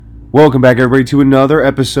Welcome back, everybody, to another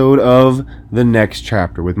episode of The Next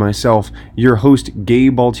Chapter with myself, your host,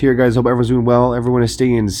 Gabe Baltier. Guys, hope everyone's doing well. Everyone is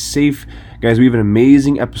staying safe. Guys, we have an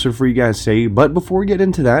amazing episode for you guys today. But before we get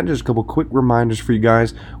into that, just a couple quick reminders for you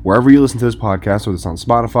guys. Wherever you listen to this podcast, whether it's on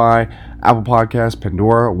Spotify, Apple Podcasts,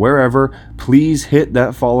 Pandora, wherever, please hit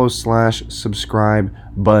that follow/subscribe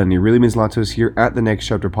button. It really means a lot to us here at The Next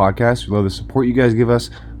Chapter Podcast. We love the support you guys give us.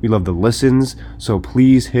 We love the listens. So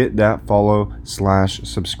please hit that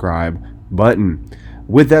follow/subscribe button.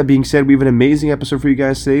 With that being said, we have an amazing episode for you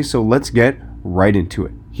guys today. So let's get right into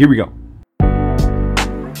it. Here we go.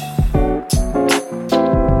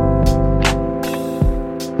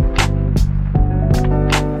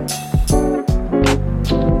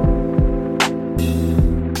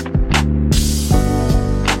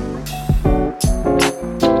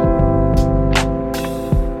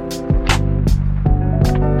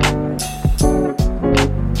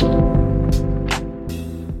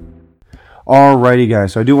 Alrighty,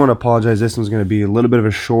 guys, so I do want to apologize. This one's going to be a little bit of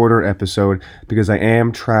a shorter episode because I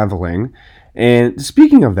am traveling. And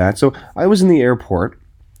speaking of that, so I was in the airport,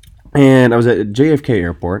 and I was at JFK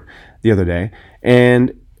Airport the other day,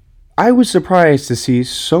 and I was surprised to see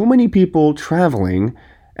so many people traveling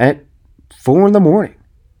at 4 in the morning.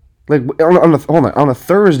 Like, on a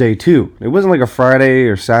Thursday, too. It wasn't like a Friday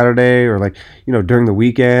or Saturday or, like, during the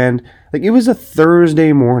weekend. Like, it was a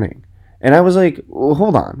Thursday morning. And I was like, well,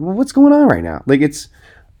 hold on. What's going on right now? Like, it's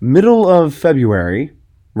middle of February,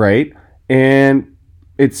 right? And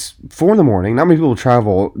it's 4 in the morning. Not many people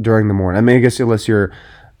travel during the morning. I mean, I guess unless you're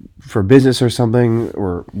for business or something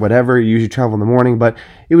or whatever, you usually travel in the morning. But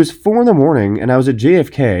it was 4 in the morning, and I was at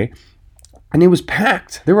JFK, and it was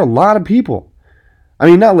packed. There were a lot of people. I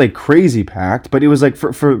mean, not like crazy packed, but it was like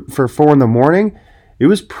for 4 in the morning, it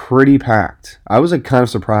was pretty packed. I was like kind of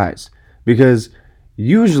surprised because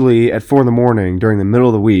usually at 4 in the morning during the middle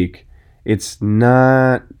of the week, it's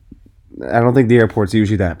not, I don't think the airport's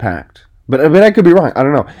usually that packed. But I could be wrong. I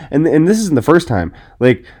don't know. And this isn't the first time.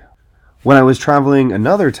 Like, when I was traveling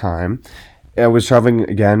another time, I was traveling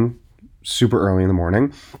again super early in the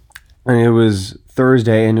morning. And it was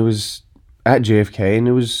Thursday, and it was at JFK, and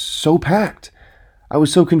it was so packed. I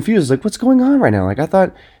was so confused. Like, what's going on right now? Like, I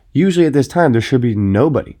thought usually at this time there should be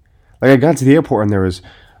nobody. Like, I got to the airport, and there was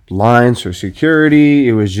lines for security.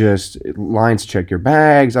 It was just lines to check your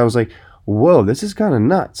bags. I was like, whoa, this is kind of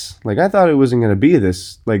nuts. Like, I thought it wasn't going to be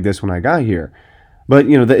this when I got here. But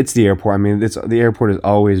it's the airport. I mean, the airport is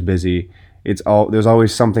always busy. There's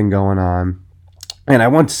always something going on. And I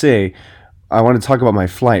want to talk about my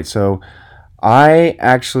flight. So I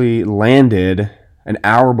actually landed an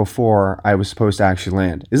hour before I was supposed to actually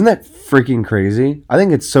land. Isn't that freaking crazy? I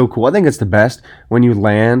think it's so cool. I think it's the best when you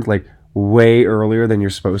land like way earlier than you're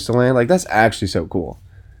supposed to land. Like, that's actually so cool.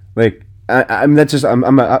 Like, I'm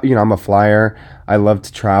a flyer. I love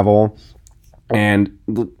to travel, and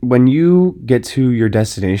when you get to your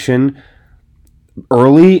destination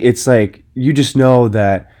early, it's like you just know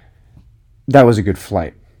that was a good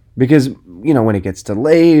flight. Because when it gets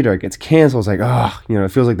delayed or it gets canceled, it's like, it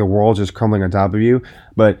feels like the world's just crumbling on top of you.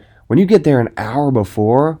 But when you get there an hour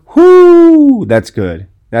before, whoo, that's good.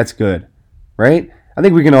 That's good, right? I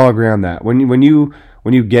think we can all agree on that. When you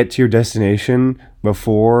get to your destination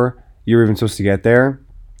before you're even supposed to get there,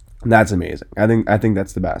 that's amazing. I think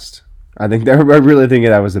that's the best. I really think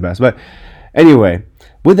that was the best. But anyway,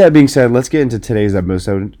 with that being said, let's get into today's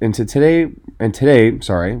episode. Today,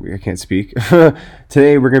 sorry, I can't speak.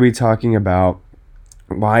 Today we're going to be talking about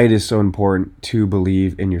why it is so important to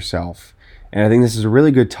believe in yourself. And I think this is a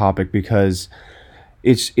really good topic because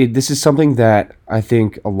this is something that I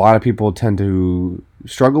think a lot of people tend to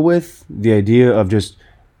struggle with, the idea of just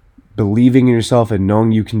believing in yourself and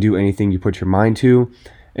knowing you can do anything you put your mind to.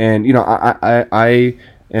 And I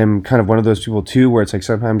am kind of one of those people too, where it's like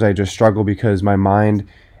sometimes I just struggle because my mind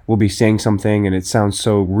will be saying something and it sounds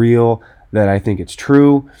so real that I think it's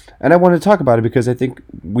true. And I want to talk about it because I think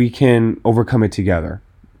we can overcome it together.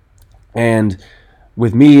 And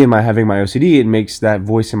with me and having my OCD, it makes that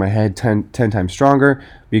voice in my head 10 times stronger,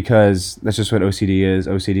 because that's just what OCD is.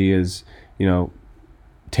 OCD is,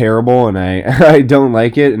 terrible, and I don't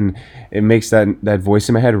like it, and it makes that voice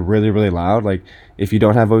in my head really, really loud. Like, if you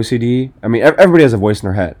don't have OCD, I mean, everybody has a voice in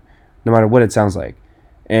their head, no matter what it sounds like.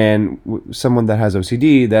 And someone that has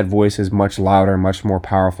OCD, that voice is much louder, much more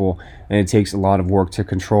powerful, and it takes a lot of work to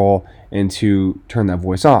control and to turn that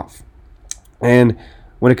voice off. And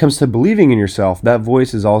when it comes to believing in yourself, that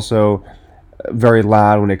voice is also very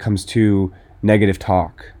loud when it comes to negative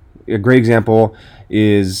talk. A great example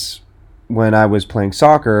is when I was playing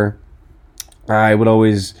soccer, I would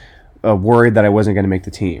always worry that I wasn't going to make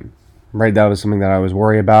the team. right? That was something that I was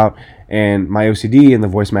worried about. And my OCD and the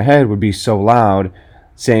voice in my head would be so loud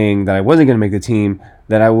saying that I wasn't going to make the team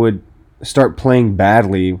that I would start playing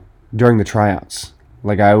badly during the tryouts.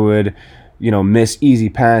 Like I would, miss easy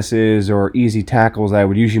passes or easy tackles that I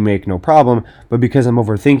would usually make no problem. But because I'm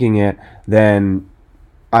overthinking it, then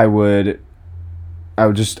I would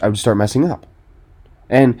start messing up.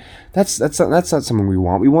 And that's not something we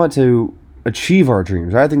want. We want to achieve our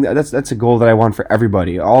dreams, right? I think that's a goal that I want for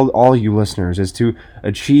everybody, all you listeners, is to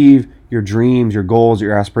achieve your dreams, your goals,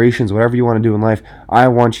 your aspirations, whatever you want to do in life. I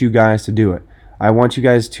want you guys to do it. I want you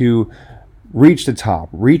guys to reach the top,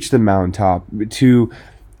 reach the mountaintop, to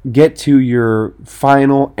get to your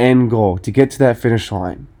final end goal, to get to that finish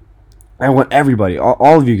line. I want everybody,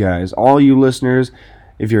 all of you guys, all you listeners,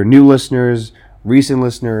 if you're new listeners, recent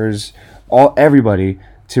listeners, everybody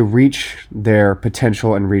to reach their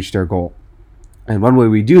potential and reach their goal. And one way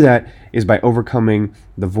we do that is by overcoming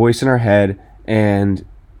the voice in our head and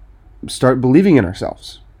start believing in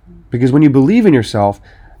ourselves. Because when you believe in yourself,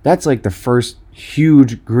 that's like the first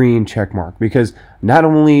huge green check mark. Because not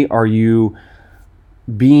only are you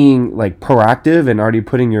being like proactive and already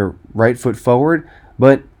putting your right foot forward,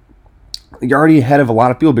 but you're already ahead of a lot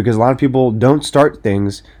of people, because a lot of people don't start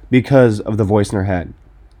things because of the voice in their head.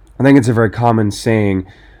 I think it's a very common saying,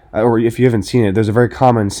 or if you haven't seen it, there's a very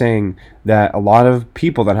common saying that a lot of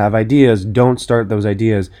people that have ideas don't start those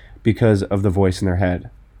ideas because of the voice in their head.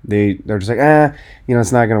 They're just like,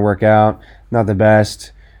 it's not going to work out, not the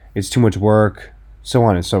best, it's too much work, so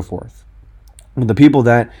on and so forth. But the people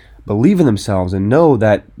that believe in themselves and know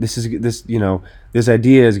that this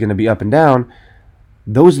idea is going to be up and down,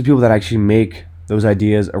 those are the people that actually make those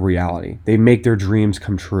ideas a reality. They make their dreams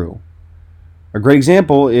come true. A great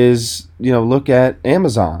example is, look at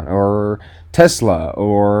Amazon or Tesla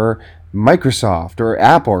or Microsoft or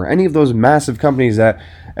Apple or any of those massive companies that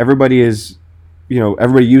everybody uses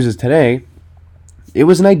today. It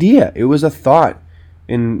was an idea. It was a thought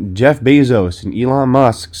in Jeff Bezos and Elon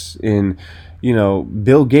Musk's, in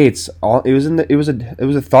Bill Gates. It was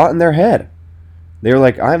a thought in their head. They were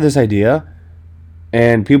like, I have this idea,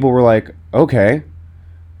 and people were like, okay,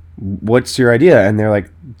 what's your idea? And they're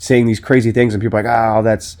like saying these crazy things, and people are like, oh,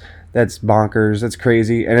 that's bonkers, that's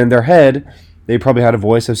crazy. And in their head, they probably had a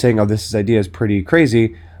voice of saying, oh, this idea is pretty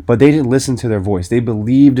crazy, but they didn't listen to their voice. They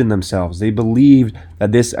believed in themselves. They believed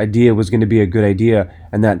that this idea was going to be a good idea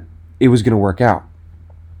and that it was going to work out.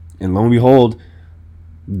 And lo and behold,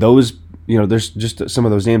 those, there's just some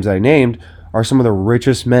of those names that I named are some of the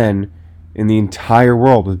richest men in the entire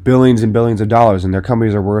world, with billions and billions of dollars, and their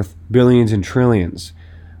companies are worth billions and trillions.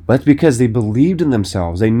 But that's because they believed in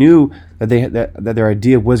themselves. They knew that that their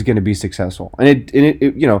idea was going to be successful, and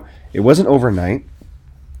it wasn't overnight.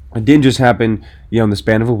 It didn't just happen, in the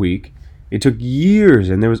span of a week. It took years,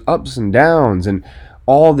 and there was ups and downs, and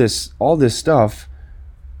all this stuff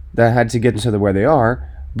that had to get into where they are.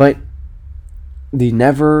 But they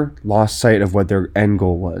never lost sight of what their end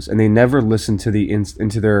goal was, and they never listened to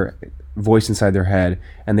into their voice inside their head,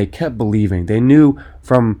 and they kept believing. They knew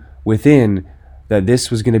from within that this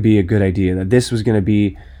was going to be a good idea, that this was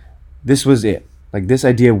it. Like, this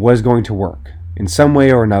idea was going to work. In some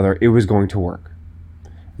way or another, it was going to work.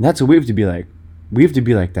 And that's what we have to be like. We have to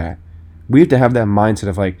be like that. We have to have that mindset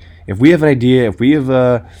of, like, if we have an idea, if we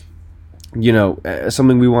have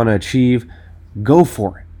something we want to achieve, go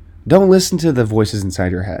for it. Don't listen to the voices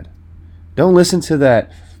inside your head. Don't listen to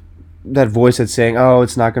that voice that's saying, oh,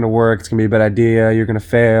 it's not going to work, it's going to be a bad idea, you're going to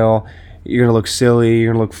fail, you're going to look silly,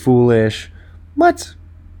 you're going to look foolish. What?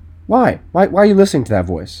 Why? Why are you listening to that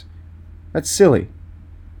voice? That's silly.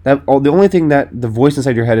 The only thing that the voice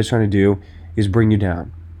inside your head is trying to do is bring you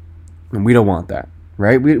down. And we don't want that,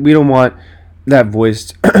 right? We don't want that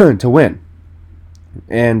voice to win.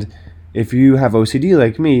 And if you have OCD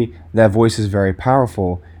like me, that voice is very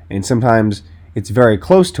powerful. And sometimes it's very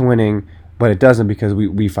close to winning, but it doesn't, because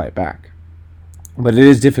we fight back. But it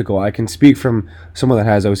is difficult. I can speak from someone that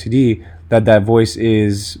has OCD that voice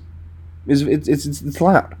is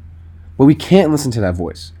loud. But we can't listen to that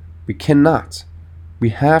voice. We cannot. We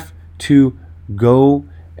have to go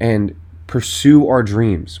and pursue our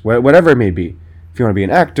dreams, whatever it may be. If you want to be an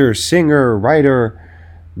actor, singer, writer,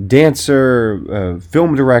 dancer,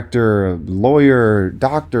 film director, lawyer,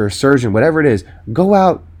 doctor, surgeon, whatever it is, go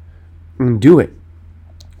out and do it.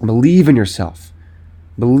 Believe in yourself.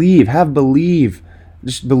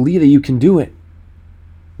 Just believe that you can do it.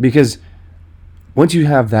 Because once you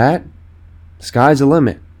have that, sky's the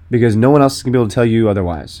limit. Because no one else is going to be able to tell you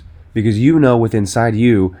otherwise. Because you know within inside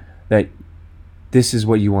you that this is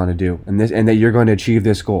what you want to do, and that you're going to achieve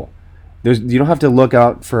this goal. You don't have to look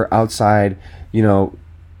out for outside,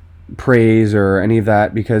 praise or any of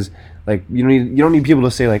that, because like you don't need people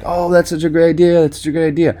to say like, oh, that's such a great idea, that's such a great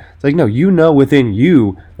idea. It's like, no, you know within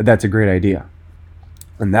you that that's a great idea,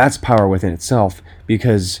 and that's power within itself,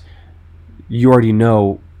 because you already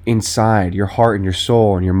know inside your heart and your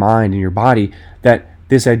soul and your mind and your body that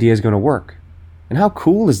this idea is going to work. And how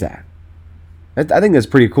cool is that? I think that's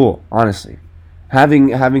pretty cool, honestly.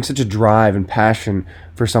 Having such a drive and passion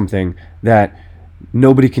for something that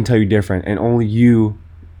nobody can tell you different, and only you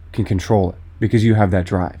can control it because you have that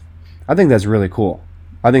drive. I think that's really cool.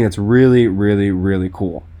 I think that's really, really, really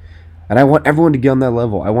cool. And I want everyone to get on that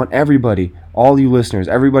level. I want everybody, all you listeners,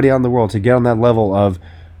 everybody out in the world to get on that level of,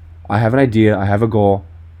 I have an idea, I have a goal,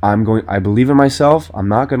 I believe in myself, I'm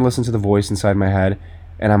not going to listen to the voice inside my head,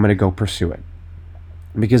 and I'm going to go pursue it.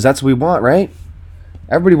 Because that's what we want, right?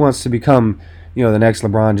 Everybody wants to become, the next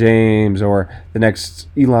LeBron James, or the next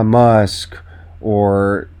Elon Musk,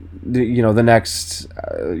 or the next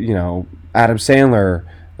Adam Sandler,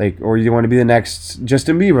 or you want to be the next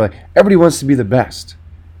Justin Bieber. Everybody wants to be the best.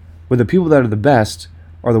 But the people that are the best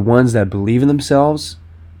are the ones that believe in themselves.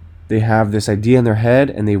 They have this idea in their head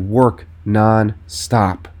and they work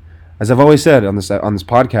non-stop. As I've always said on this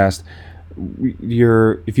podcast,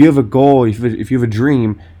 if you have a goal, if you have a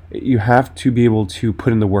dream, you have to be able to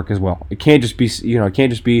put in the work as well. It can't just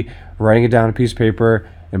be writing it down on a piece of paper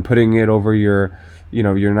and putting it over your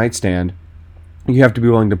nightstand. You have to be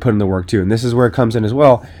willing to put in the work too. And this is where it comes in as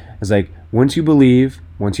well. It's like, once you believe,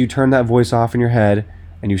 once you turn that voice off in your head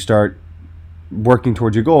and you start working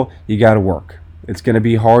towards your goal, you got to work. It's going to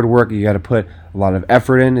be hard work. You got to put a lot of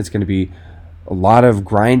effort in. It's going to be a lot of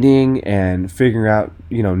grinding and figuring out,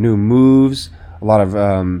 new moves, a lot of,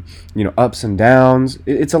 ups and downs.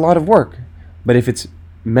 It's a lot of work. But if it's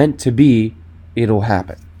meant to be, it'll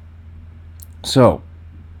happen. So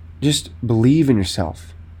just believe in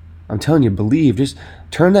yourself. I'm telling you, believe. Just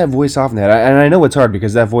turn that voice off in the head. And I know it's hard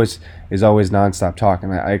because that voice is always nonstop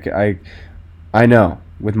talking. I know.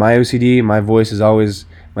 With my OCD, my voice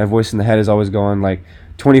in the head is always going like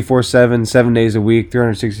 24/7, 7 days a week,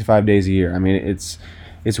 365 days a year. I mean,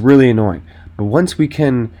 it's really annoying. But once we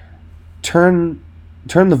can turn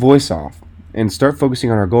the voice off and start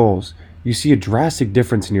focusing on our goals, you see a drastic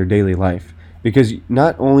difference in your daily life. Because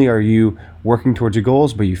not only are you working towards your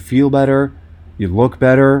goals, but you feel better, you look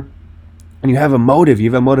better, and you have a motive,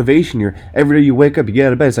 you have a motivation. Every day you wake up, you get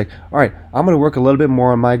out of bed, it's like, all right, I'm going to work a little bit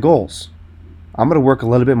more on my goals. I'm going to work a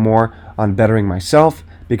little bit more on bettering myself,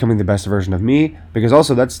 becoming the best version of me, because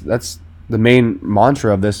also that's the main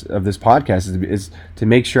mantra of this podcast is to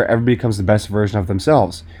make sure everybody becomes the best version of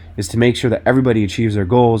themselves, is to make sure that everybody achieves their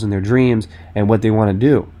goals and their dreams and what they want to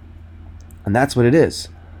do. And that's what it is.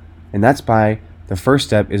 And that's by the first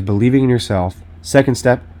step is believing in yourself. Second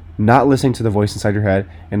step, not listening to the voice inside your head.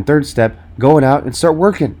 And third step, going out and start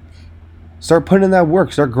working. Start putting in that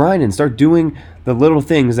work. Start grinding. Start doing the little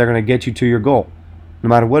things that are going to get you to your goal. No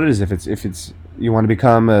matter what it is. If it's you want to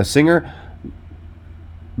become a singer,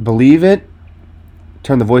 believe it.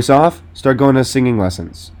 Turn the voice off. Start going to singing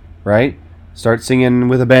lessons. Right? Start singing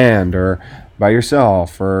with a band or by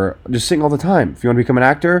yourself, or just sing all the time. If you want to become an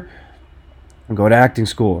actor, go to acting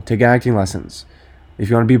school. Take acting lessons. If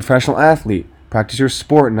you want to be a professional athlete, practice your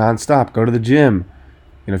sport nonstop. Go to the gym.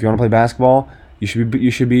 If you want to play basketball, you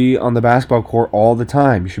should be on the basketball court all the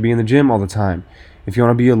time. You should be in the gym all the time. If you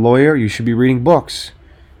want to be a lawyer, you should be reading books.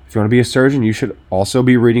 If you want to be a surgeon, you should also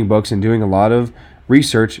be reading books and doing a lot of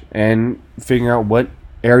research and figuring out what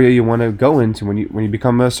area you want to go into when you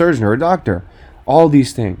become a surgeon or a doctor. All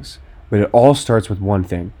these things. But it all starts with one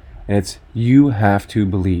thing, and it's you have to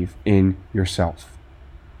believe in yourself.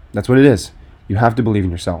 That's what it is. You have to believe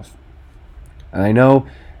in yourself. And I know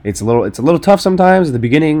it's a little tough sometimes at the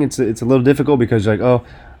beginning. It's a little difficult because you're like, oh,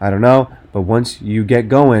 I don't know. But once you get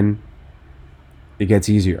going, it gets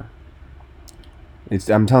easier.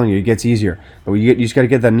 I'm telling you, it gets easier. But you just got to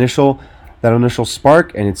get that initial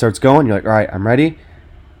spark, and it starts going. You're like, all right, I'm ready.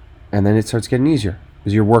 And then it starts getting easier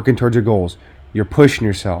because you're working towards your goals. You're pushing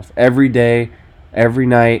yourself every day, every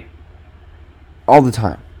night, all the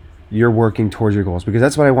time. You're working towards your goals, because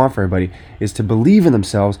that's what I want for everybody, is to believe in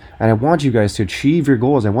themselves, and I want you guys to achieve your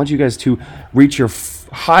goals. I want you guys to reach your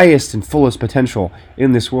highest and fullest potential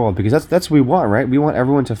in this world, because that's what we want, right? We want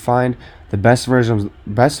everyone to find the best version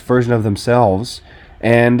of themselves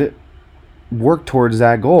and work towards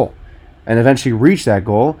that goal, and eventually reach that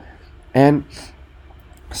goal and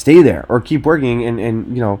stay there or keep working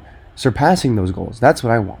and surpassing those goals. That's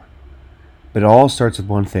what I want. But it all starts with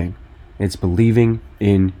one thing. It's believing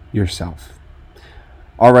in yourself.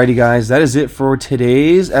 Alrighty, guys, that is it for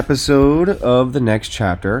today's episode of The Next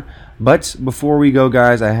Chapter. But before we go,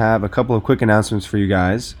 guys, I have a couple of quick announcements for you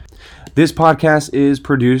guys. This podcast is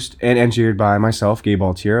produced and engineered by myself, Gabe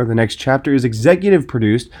Altiero. The Next Chapter is executive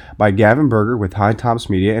produced by Gavin Berger with High Tops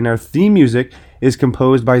Media, and our theme music is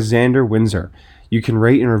composed by Xander Windsor. You can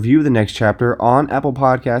rate and review The Next Chapter on Apple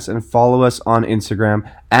Podcasts and follow us on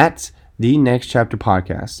Instagram at The Next Chapter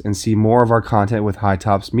Podcast, and see more of our content with High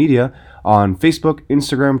Tops Media on Facebook,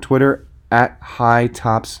 Instagram, Twitter, at High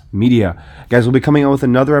Tops Media. Guys, we'll be coming out with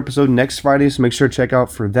another episode next Friday, so make sure to check out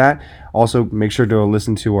for that. Also, make sure to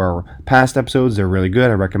listen to our past episodes. They're really good.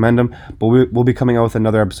 I recommend them. But we'll be coming out with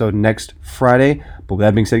another episode next Friday. But with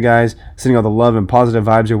that being said, guys, sending all the love and positive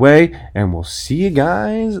vibes your way, and we'll see you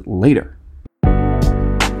guys later.